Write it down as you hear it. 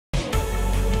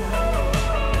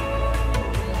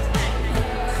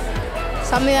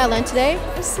Something I learned today?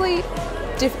 Mostly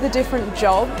the different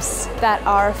jobs that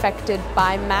are affected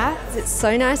by maths. It's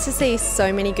so nice to see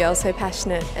so many girls so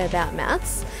passionate about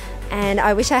maths, and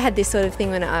I wish I had this sort of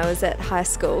thing when I was at high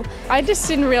school. I just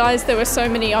didn't realise there were so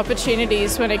many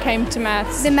opportunities when it came to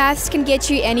maths. The maths can get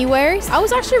you anywhere. I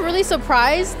was actually really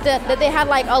surprised that they had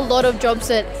like a lot of jobs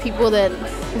that people that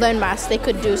learn maths, they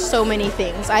could do so many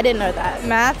things. I didn't know that.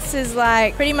 Maths is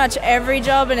like pretty much every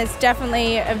job, and it's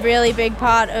definitely a really big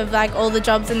part of like all the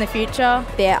jobs in the future.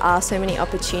 There are so many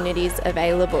opportunities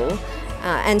available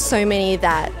and so many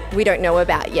that we don't know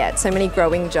about yet. So many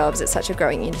growing jobs. It's such a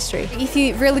growing industry. If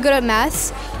you're really good at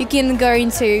maths, you can go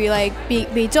into like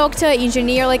be doctor,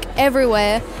 engineer, like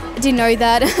everywhere. I didn't know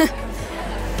that.